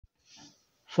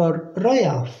For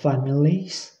royal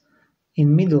families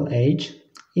in Middle Age,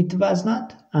 it was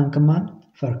not uncommon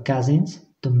for cousins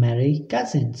to marry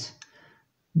cousins,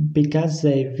 because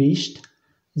they wished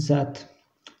that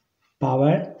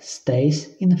power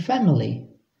stays in family.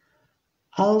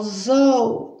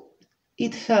 Although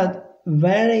it had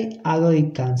very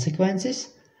ugly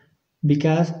consequences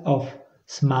because of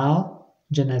small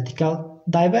genetical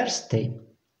diversity.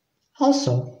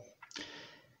 Also,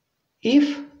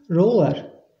 if ruler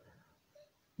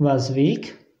was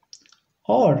weak,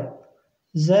 or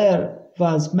there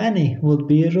was many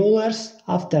would-be rulers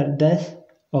after death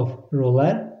of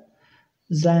ruler,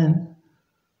 then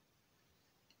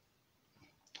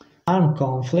armed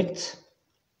conflicts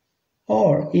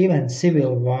or even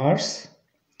civil wars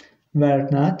were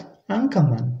not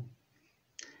uncommon.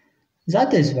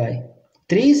 That is why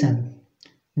treason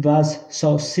was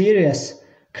so serious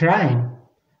crime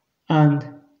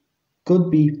and could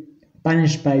be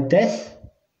punished by death,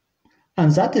 and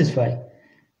that is why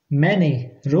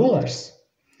many rulers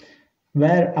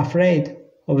were afraid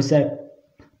of their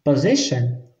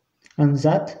position and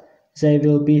that they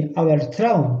will be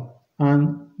overthrown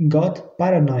and got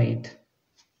paranoid.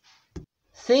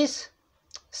 This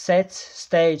sets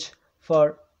stage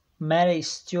for Mary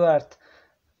Stuart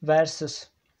versus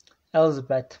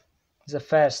Elizabeth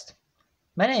I.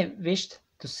 Many wished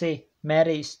to see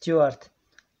Mary Stuart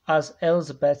as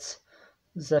Elizabeth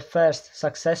I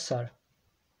successor,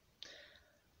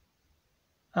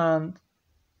 and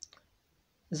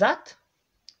that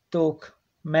took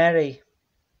Mary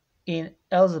in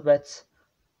Elizabeth's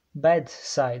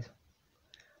bedside.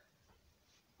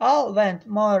 All went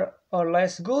more or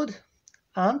less good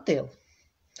until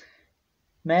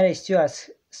Mary Stuart's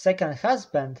second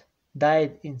husband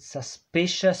died in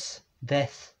suspicious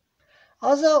death.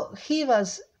 Although he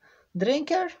was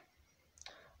drinker,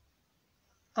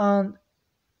 and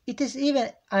it is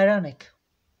even ironic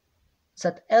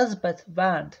that Elizabeth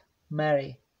warned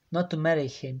Mary not to marry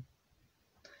him.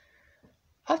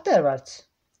 Afterwards,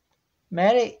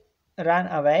 Mary ran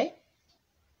away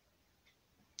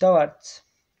towards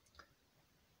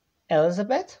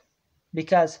Elizabeth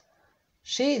because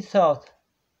she thought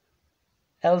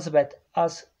Elizabeth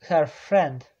as her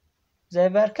friend. They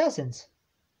were cousins.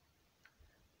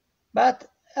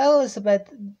 But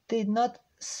Elizabeth did not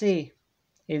see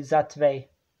it that way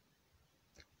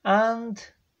and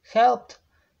helped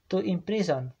to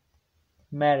imprison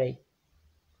Mary.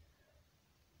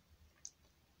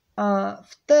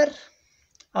 After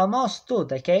almost 2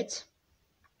 decades,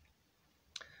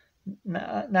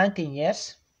 19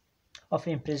 years of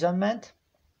imprisonment,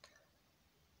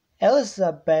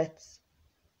 Elizabeth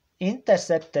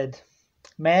intercepted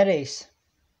Mary's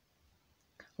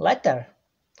letter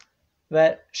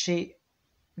where she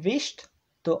wished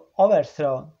to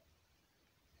overthrow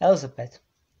Elizabeth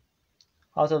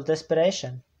out of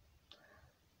desperation.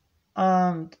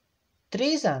 And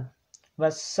treason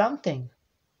was something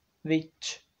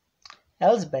which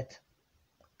Elizabeth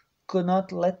could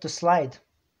not let to slide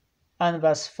and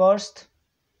was forced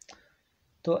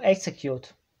to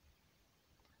execute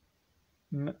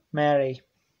Mary.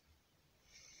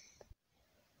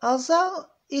 Although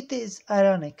it is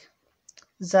ironic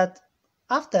that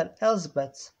after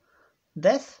Elizabeth's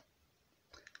death,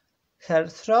 her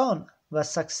throne was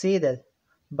succeeded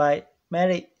by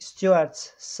Mary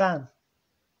Stuart's son,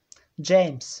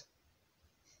 James.